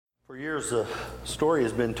For years, the story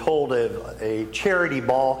has been told of a charity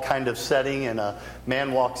ball kind of setting, and a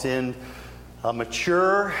man walks in, a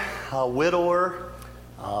mature, a widower,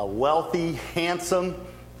 wealthy, handsome,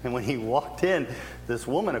 and when he walked in, this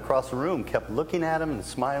woman across the room kept looking at him and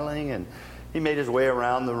smiling, and he made his way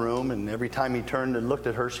around the room, and every time he turned and looked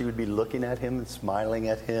at her, she would be looking at him and smiling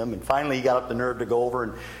at him, and finally he got up the nerve to go over,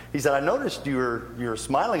 and he said, "I noticed you're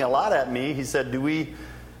smiling a lot at me." He said, do we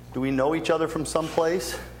know each other from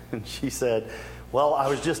someplace? And she said, "Well, I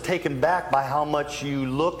was just taken back by how much you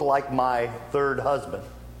looked like my third husband."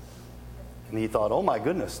 And he thought, "Oh my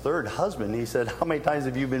goodness, third husband?" He said, "How many times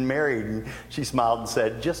have you been married?" And she smiled and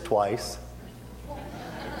said, "Just twice."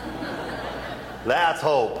 That's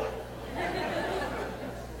hope.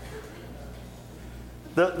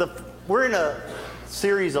 We're in a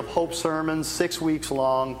series of hope sermons, 6 weeks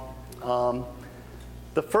long.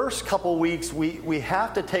 The first couple weeks, we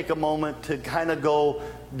have to take a moment to kind of go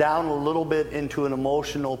down a little bit into an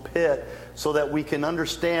emotional pit so that we can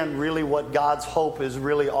understand really what God's hope is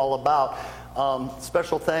really all about.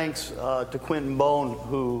 Special thanks to Quentin Bone,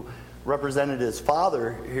 who represented his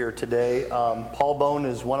father here today. Paul Bone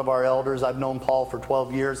is one of our elders. I've known Paul for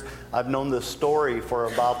 12 years. I've known this story for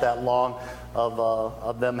about that long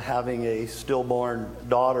of them having a stillborn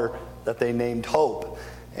daughter that they named Hope.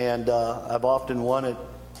 And I've often wanted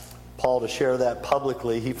Paul to share that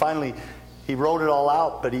publicly. He wrote it all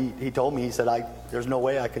out, but he told me, he said, "There's no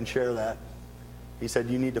way I can share that." He said,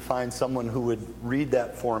 "You need to find someone who would read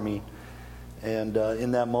that for me." And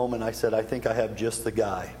in that moment, I said, "I think I have just the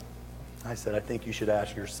guy." I said, "I think you should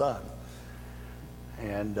ask your son."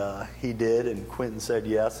 And he did, and Quentin said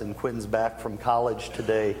yes, and Quentin's back from college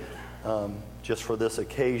today just for this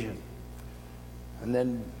occasion. And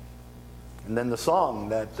then the song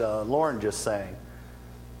that Lauren just sang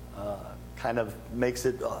kind of makes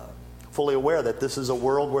it fully aware that this is a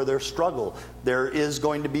world where there's struggle. There is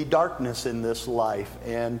going to be darkness in this life.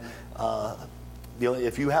 And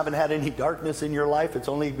if you haven't had any darkness in your life, it's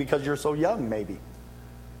only because you're so young, maybe.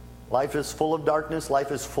 Life is full of darkness.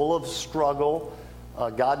 Life is full of struggle.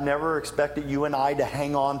 God never expected you and I to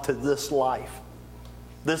hang on to this life.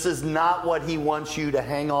 This is not what He wants you to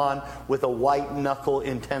hang on with a white-knuckle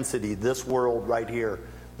intensity, this world right here.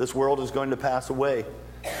 This world is going to pass away.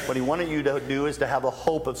 What He wanted you to do is to have a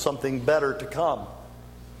hope of something better to come.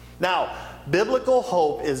 Now, biblical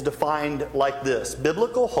hope is defined like this.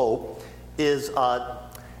 Biblical hope is,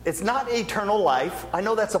 it's not eternal life. I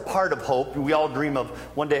know that's a part of hope. We all dream of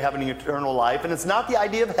one day having eternal life. And it's not the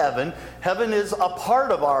idea of heaven. Heaven is a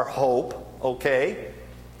part of our hope, okay?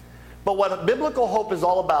 But what biblical hope is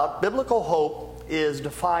all about, biblical hope is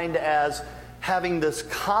defined as having this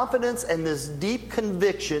confidence and this deep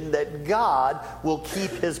conviction that God will keep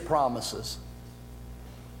His promises.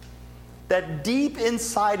 That deep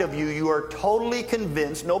inside of you, you are totally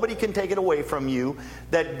convinced, nobody can take it away from you,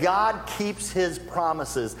 that God keeps His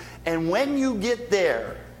promises. And when you get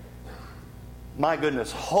there, my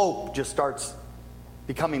goodness, hope just starts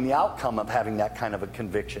becoming the outcome of having that kind of a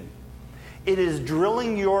conviction. It is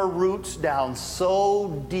drilling your roots down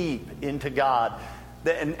so deep into God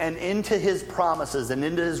and into His promises and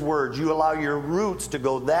into His words. You allow your roots to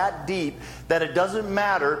go that deep that it doesn't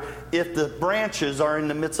matter if the branches are in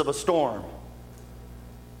the midst of a storm.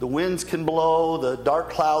 The winds can blow, the dark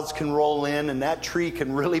clouds can roll in, and that tree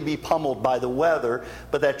can really be pummeled by the weather.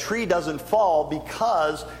 But that tree doesn't fall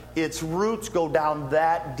because its roots go down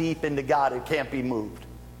that deep into God. It can't be moved.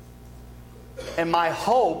 And my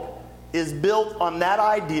hope is built on that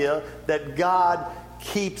idea that God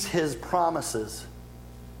keeps His promises.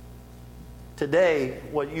 Today,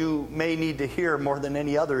 what you may need to hear more than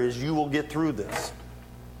any other is you will get through this.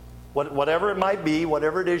 Whatever it might be,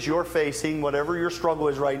 whatever it is you're facing, whatever your struggle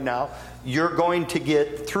is right now, you're going to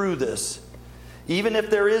get through this. Even if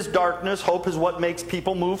there is darkness, hope is what makes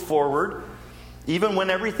people move forward. Even when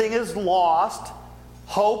everything is lost,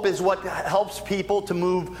 hope is what helps people to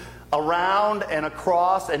move around and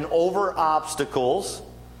across and over obstacles.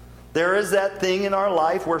 There is that thing in our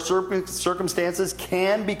life where circumstances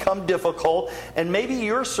can become difficult, and maybe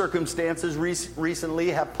your circumstances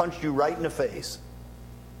recently have punched you right in the face.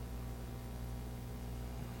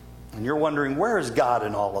 And you're wondering, where is God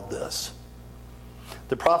in all of this?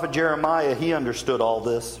 The prophet Jeremiah, he understood all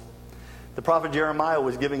this. The prophet Jeremiah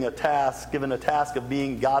was given a task of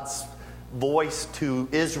being God's voice to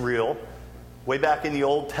Israel way back in the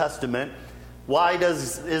Old Testament. Why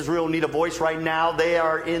does Israel need a voice right now? They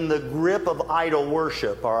are in the grip of idol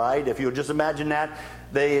worship, all right? If you'll just imagine that,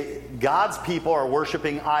 God's people are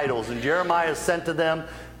worshiping idols. And Jeremiah is sent to them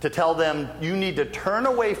to tell them you need to turn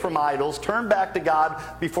away from idols, turn back to God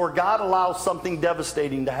before God allows something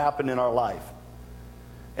devastating to happen in our life.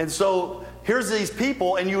 And so here's these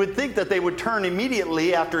people, and you would think that they would turn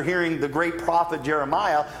immediately after hearing the great prophet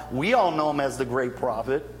Jeremiah. We all know him as the great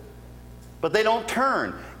prophet, but they don't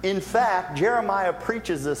turn. In fact, Jeremiah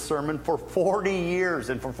preaches this sermon for 40 years,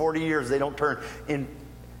 and for 40 years they don't turn.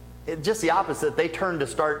 Just the opposite, they turn to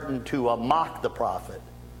starting to mock the prophet.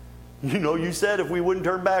 You know, you said if we wouldn't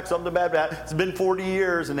turn back, something bad happened. It's been 40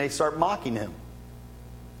 years, and they start mocking him.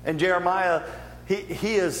 And Jeremiah,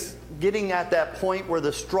 he is getting at that point where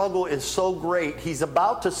the struggle is so great. He's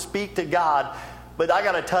about to speak to God, but I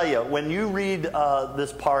got to tell you, when you read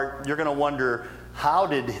this part, you're going to wonder, how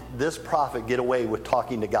did this prophet get away with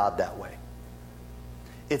talking to God that way?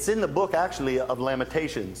 It's in the book, actually, of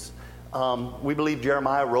Lamentations. We believe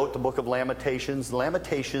Jeremiah wrote the book of Lamentations.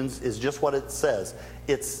 Lamentations is just what it says.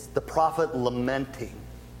 It's the prophet lamenting.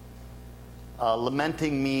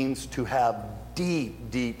 Lamenting means to have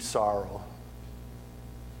deep, deep sorrow.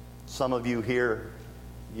 Some of you here,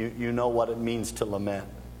 you know what it means to lament.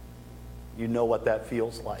 You know what that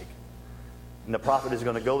feels like. And the prophet is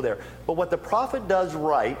going to go there. But what the prophet does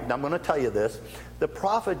right, and I'm going to tell you this, the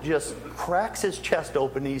prophet just cracks his chest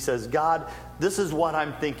open and he says, God, this is what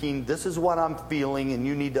I'm thinking, this is what I'm feeling, and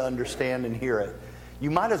you need to understand and hear it.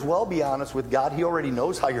 You might as well be honest with God. He already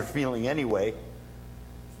knows how you're feeling anyway.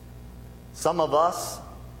 Some of us,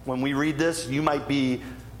 when we read this, you might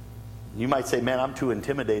say, man, I'm too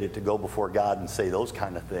intimidated to go before God and say those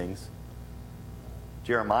kind of things.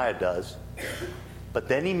 Jeremiah does. But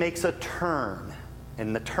then he makes a turn,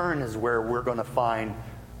 and the turn is where we're going to find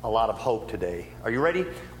a lot of hope today. Are you ready?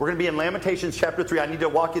 We're going to be in Lamentations chapter 3. I need to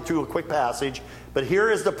walk you through a quick passage, but here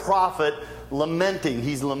is the prophet lamenting.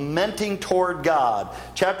 He's lamenting toward God.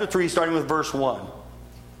 Chapter 3, starting with verse 1.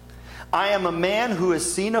 I am a man who has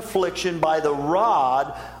seen affliction by the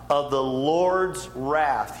rod of the Lord's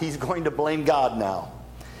wrath. He's going to blame God now.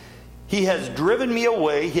 He has driven me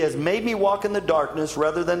away. He has made me walk in the darkness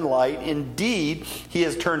rather than light. Indeed, he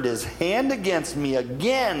has turned his hand against me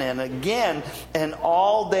again and again and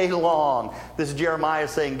all day long. This is Jeremiah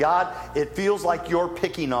saying, God, it feels like you're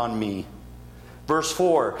picking on me. Verse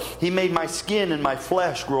 4, he made my skin and my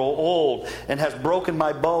flesh grow old and has broken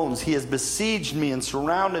my bones. He has besieged me and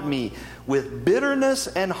surrounded me with bitterness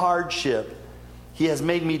and hardship. He has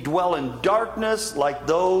made me dwell in darkness like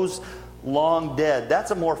those long dead.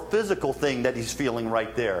 That's a more physical thing that he's feeling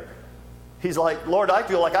right there. He's like, Lord, I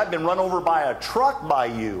feel like I've been run over by a truck by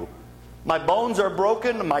you. My bones are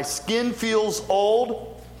broken. My skin feels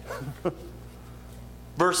old.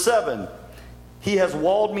 Verse 7, he has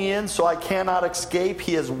walled me in so I cannot escape.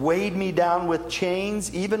 He has weighed me down with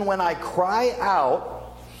chains. Even when I cry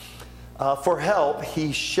out for help,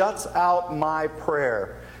 he shuts out my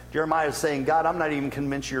prayer. Jeremiah is saying, God, I'm not even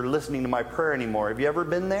convinced you're listening to my prayer anymore. Have you ever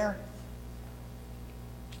been there?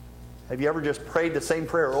 Have you ever just prayed the same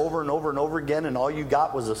prayer over and over and over again and all you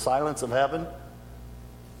got was the silence of heaven?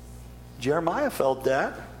 Jeremiah felt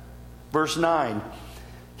that. Verse 9.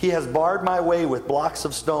 He has barred my way with blocks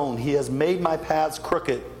of stone. He has made my paths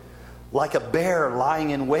crooked. Like a bear lying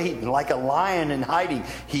in wait and like a lion in hiding.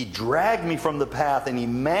 He dragged me from the path and he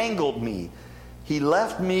mangled me. He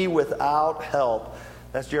left me without help.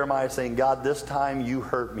 That's Jeremiah saying, God, this time you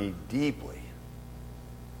hurt me deeply.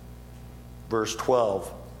 Verse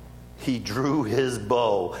 12. He drew his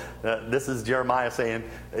bow. This is Jeremiah saying,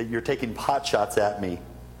 you're taking pot shots at me.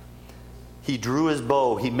 He drew his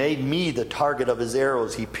bow. He made me the target of his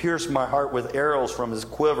arrows. He pierced my heart with arrows from his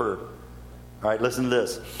quiver. All right, listen to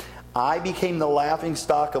this. I became the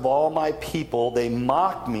laughingstock of all my people. They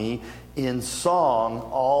mocked me in song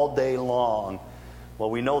all day long. Well,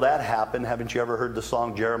 we know that happened. Haven't you ever heard the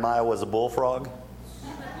song Jeremiah Was a Bullfrog?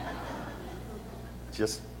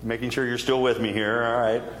 Just making sure you're still with me here. All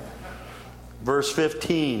right. Verse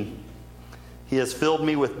 15, he has filled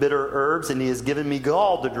me with bitter herbs and he has given me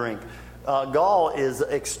gall to drink. Gall is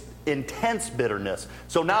intense bitterness.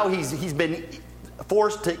 So now he's been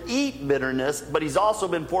forced to eat bitterness, but he's also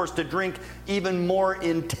been forced to drink even more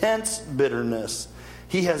intense bitterness.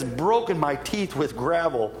 He has broken my teeth with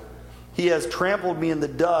gravel. He has trampled me in the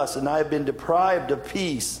dust and I have been deprived of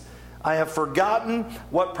peace. I have forgotten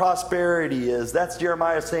what prosperity is. That's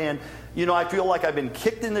Jeremiah saying, you know, I feel like I've been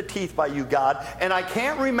kicked in the teeth by you, God, and I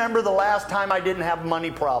can't remember the last time I didn't have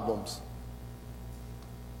money problems.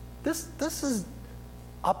 This is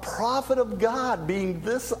a prophet of God being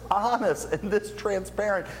this honest and this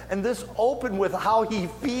transparent and this open with how he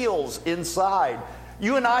feels inside.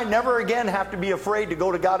 You and I never again have to be afraid to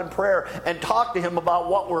go to God in prayer and talk to him about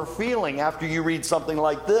what we're feeling after you read something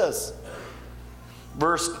like this.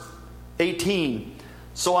 Verse 18.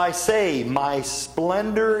 So I say, my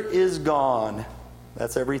splendor is gone.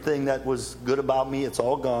 That's everything that was good about me. It's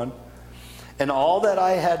all gone. And all that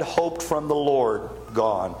I had hoped from the Lord,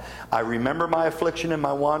 gone. I remember my affliction and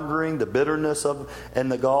my wandering, the bitterness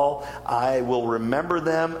and the gall. I will remember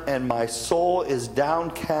them, and my soul is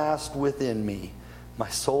downcast within me. My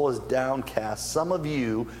soul is downcast. Some of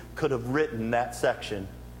you could have written that section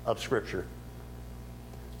of Scripture.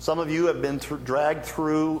 Some of you have been dragged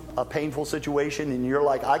through a painful situation, and you're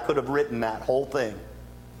like, I could have written that whole thing.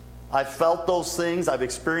 I've felt those things. I've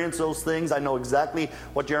experienced those things. I know exactly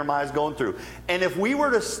what Jeremiah is going through. And if we were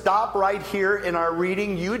to stop right here in our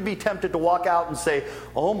reading, you would be tempted to walk out and say,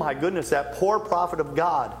 oh my goodness, that poor prophet of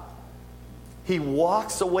God. He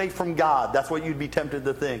walks away from God. That's what you'd be tempted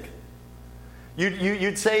to think.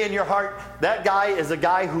 You'd say in your heart, that guy is a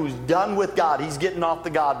guy who's done with God. He's getting off the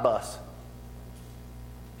God bus.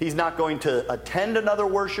 He's not going to attend another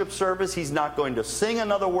worship service. He's not going to sing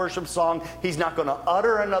another worship song. He's not going to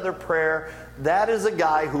utter another prayer. That is a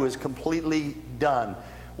guy who is completely done.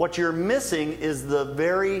 What you're missing is the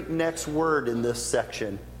very next word in this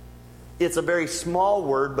section. It's a very small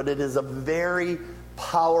word, but it is a very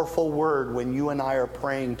powerful word when you and I are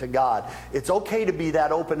praying to God. It's okay to be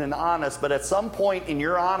that open and honest, but at some point in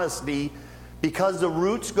your honesty, because the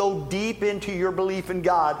roots go deep into your belief in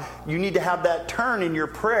God, you need to have that turn in your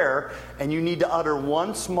prayer, and you need to utter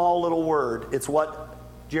one small little word. It's what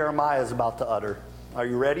Jeremiah is about to utter. Are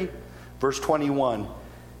you ready? Verse 21.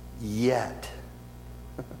 Yet.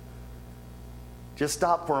 Just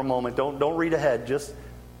stop for a moment. Don't read ahead. Just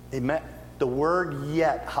the word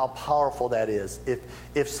yet, how powerful that is.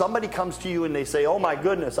 If somebody comes to you and they say, oh my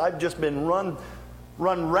goodness, I've just been run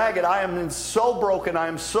ragged. I am so broken. I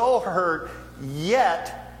am so hurt.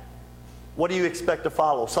 Yet, what do you expect to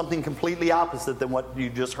follow? Something completely opposite than what you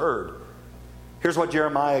just heard. Here's what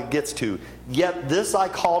Jeremiah gets to. Yet this I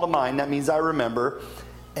call to mind, that means I remember,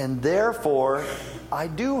 and therefore I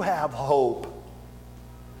do have hope.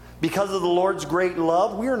 Because of the Lord's great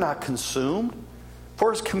love, we are not consumed,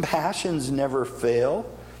 for his compassions never fail.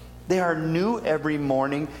 They are new every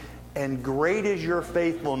morning, and great is your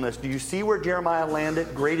faithfulness. Do you see where Jeremiah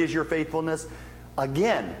landed? Great is your faithfulness.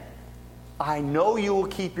 Again, I know you will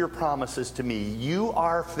keep your promises to me. You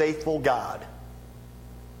are faithful, God.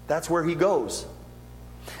 That's where he goes.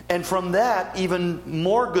 And from that, even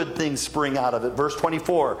more good things spring out of it. Verse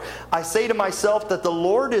 24. I say to myself that the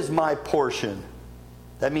Lord is my portion.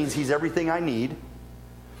 That means he's everything I need.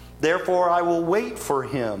 Therefore, I will wait for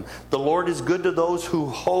him. The Lord is good to those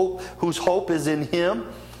whose hope is in him.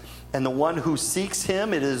 And the one who seeks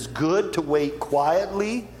him, it is good to wait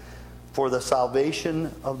quietly for the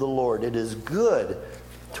salvation of the Lord. It is good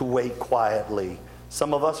to wait quietly.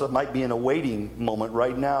 Some of us might be in a waiting moment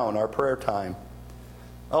right now in our prayer time.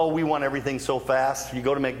 Oh, we want everything so fast. You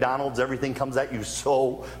go to McDonald's, everything comes at you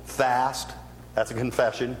so fast. That's a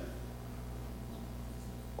confession.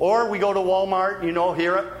 Or we go to Walmart,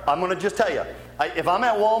 here, I'm going to just tell you. If I'm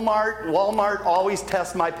at Walmart always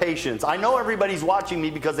tests my patience. I know everybody's watching me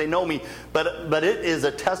because they know me, but it is a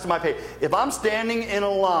test of my patience. If I'm standing in a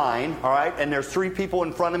line, all right, and there's 3 people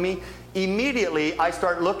in front of me, immediately I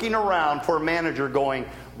start looking around for a manager going,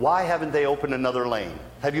 why haven't they opened another lane?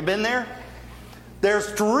 Have you been there? There's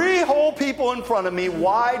 3 whole people in front of me.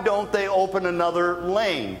 Why don't they open another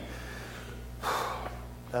lane?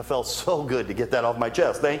 That felt so good to get that off my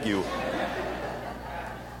chest. Thank you.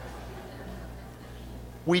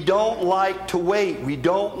 We don't like to wait. We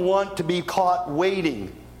don't want to be caught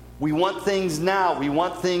waiting. We want things now. We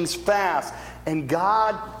want things fast. And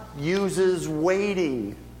God uses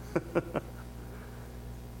waiting.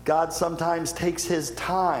 God sometimes takes his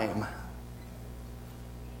time.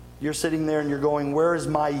 You're sitting there and you're going, where is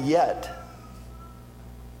my yet?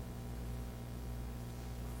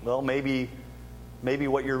 Well, maybe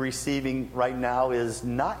what you're receiving right now is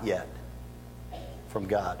not yet from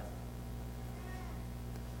God.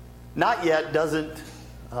 Not yet doesn't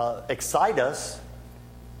excite us,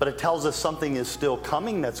 but it tells us something is still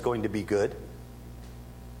coming that's going to be good.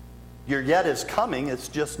 Your yet is coming, it's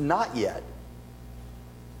just not yet.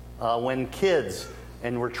 When kids,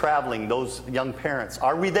 and we're traveling, those young parents,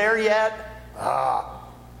 are we there yet? Are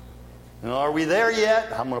we there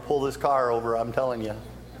yet? I'm going to pull this car over, I'm telling you.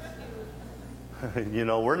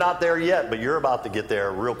 We're not there yet, but you're about to get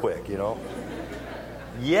there real quick,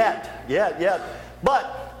 Yet.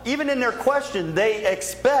 But even in their question, they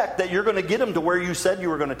expect that you're going to get them to where you said you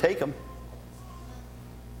were going to take them.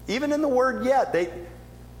 Even in the word yet,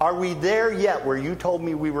 are we there yet where you told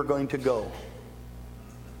me we were going to go?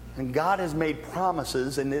 And God has made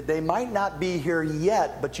promises, and they might not be here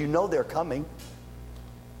yet, but they're coming.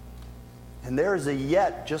 And there is a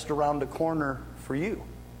yet just around the corner for you.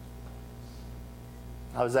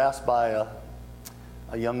 I was asked by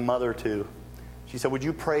a young mother she said, would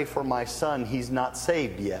you pray for my son? He's not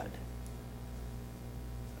saved yet.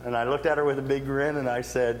 And I looked at her with a big grin and I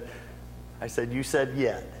said, you said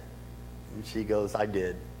yet. And she goes, I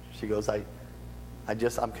did. She goes,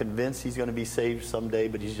 I'm convinced he's going to be saved someday,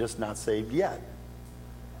 but he's just not saved yet.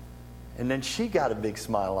 And then she got a big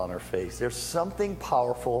smile on her face. There's something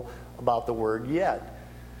powerful about the word yet.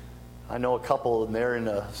 I know a couple, and they're in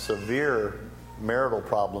a severe marital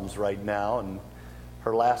problems right now, and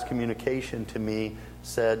her last communication to me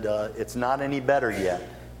said, it's not any better yet.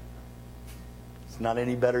 It's not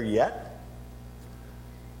any better yet?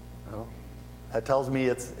 Well, that tells me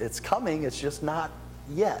it's coming, it's just not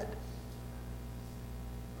yet.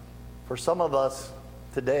 For some of us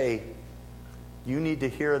today, you need to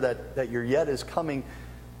hear that your yet is coming,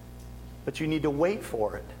 but you need to wait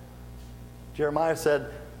for it. Jeremiah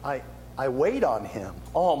said, I wait on him.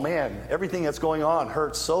 Oh man, everything that's going on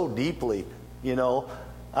hurts so deeply.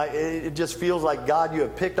 It just feels like, God, you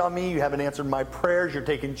have picked on me. You haven't answered my prayers. You're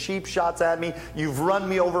taking cheap shots at me. You've run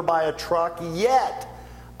me over by a truck. Yet,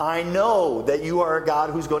 I know that you are a God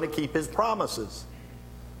who's going to keep his promises.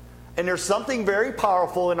 And there's something very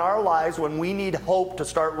powerful in our lives when we need hope to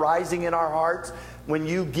start rising in our hearts when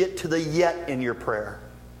you get to the yet in your prayer.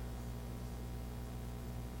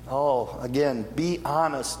 Oh, again, be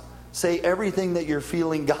honest. Say everything that you're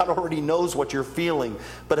feeling. God already knows what you're feeling.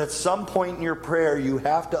 But at some point in your prayer, you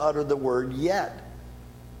have to utter the word yet.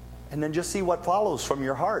 And then just see what follows from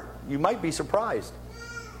your heart. You might be surprised.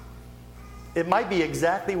 It might be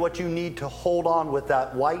exactly what you need to hold on with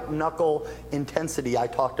that white knuckle intensity I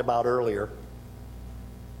talked about earlier.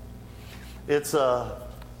 It's a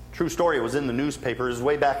true story. It was in the newspaper. It was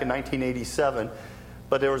way back in 1987.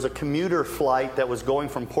 But there was a commuter flight that was going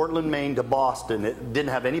from Portland, Maine to Boston. It didn't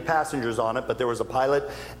have any passengers on it, but there was a pilot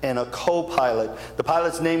and a co-pilot. The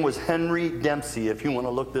pilot's name was Henry Dempsey, if you want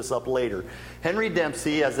to look this up later. Henry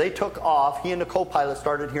Dempsey, as they took off, he and the co-pilot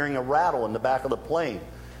started hearing a rattle in the back of the plane.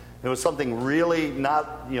 It was something really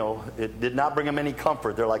not, it did not bring them any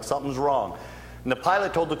comfort. They're like, something's wrong. And the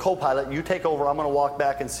pilot told the co-pilot, you take over, I'm going to walk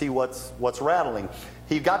back and see what's rattling.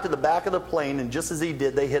 He got to the back of the plane, and just as he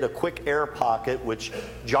did, they hit a quick air pocket, which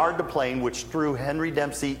jarred the plane, which threw Henry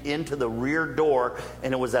Dempsey into the rear door,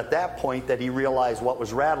 and it was at that point that he realized what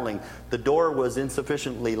was rattling. The door was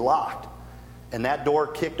insufficiently locked, and that door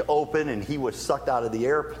kicked open, and he was sucked out of the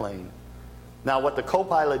airplane. Now, what the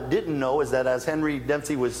co-pilot didn't know is that as Henry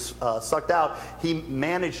Dempsey was sucked out, he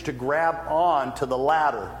managed to grab on to the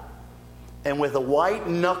ladder. And with a white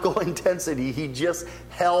knuckle intensity, he just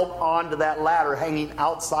held onto that ladder hanging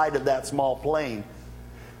outside of that small plane.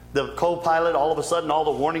 The co-pilot, all of a sudden, all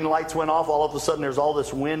the warning lights went off. All of a sudden, there's all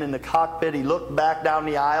this wind in the cockpit. He looked back down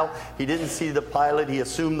the aisle. He didn't see the pilot. He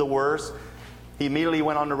assumed the worst. He immediately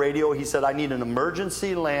went on the radio. He said, I need an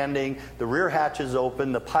emergency landing. The rear hatch is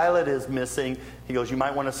open. The pilot is missing. He goes, you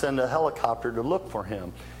might want to send a helicopter to look for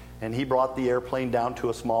him. And he brought the airplane down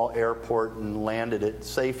to a small airport and landed it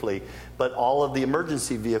safely. But all of the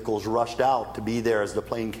emergency vehicles rushed out to be there as the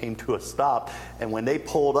plane came to a stop. And when they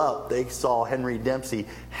pulled up, they saw Henry Dempsey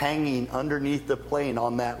hanging underneath the plane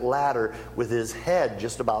on that ladder with his head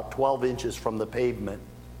just about 12 inches from the pavement.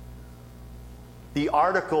 The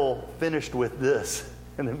article finished with this,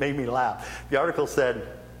 and it made me laugh. The article said,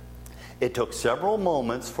 it took several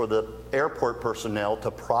moments for the airport personnel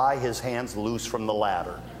to pry his hands loose from the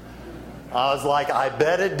ladder. I was like, I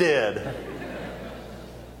bet it did.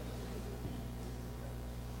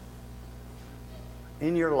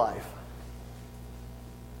 In your life,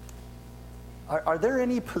 are there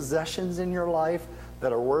any possessions in your life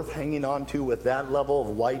that are worth hanging on to with that level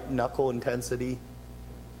of white knuckle intensity?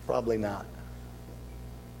 Probably not.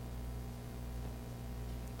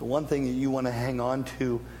 The one thing that you want to hang on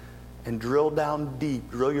to and drill down deep,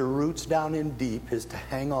 drill your roots down in deep, is to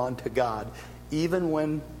hang on to God. Even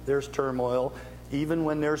when there's turmoil, even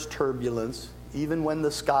when there's turbulence, even when the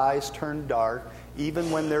skies turn dark, even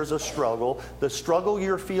when there's a struggle, the struggle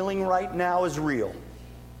you're feeling right now is real.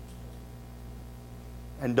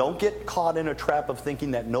 And don't get caught in a trap of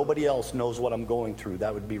thinking that nobody else knows what I'm going through.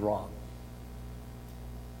 That would be wrong.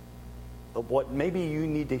 But what maybe you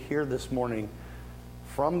need to hear this morning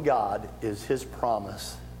from God is His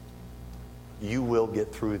promise. You will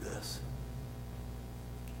get through this.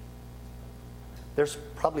 There's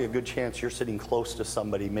probably a good chance you're sitting close to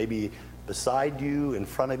somebody, maybe beside you, in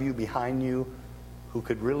front of you, behind you, who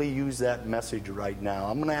could really use that message right now.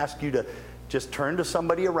 I'm going to ask you to just turn to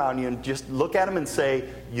somebody around you and just look at them and say,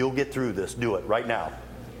 you'll get through this. Do it right now.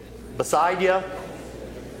 Beside you,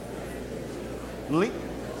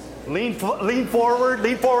 Lean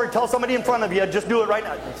forward. Tell somebody in front of you. Just do it right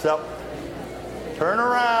now. So, turn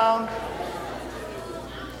around.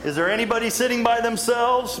 Is there anybody sitting by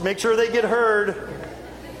themselves? Make sure they get heard.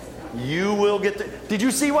 You will get Did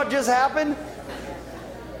you see what just happened?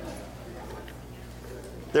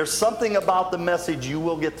 There's something about the message, you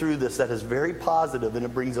will get through this, that is very positive, and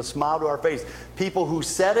it brings a smile to our face. People who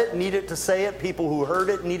said it needed to say it. People who heard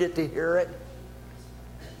it needed to hear it.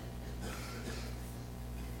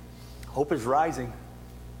 Hope is rising.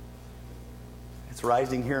 It's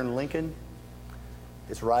rising here in Lincoln.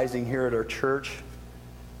 It's rising here at our church.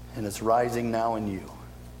 And it's rising now in you.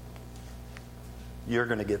 You're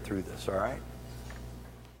going to get through this, all right?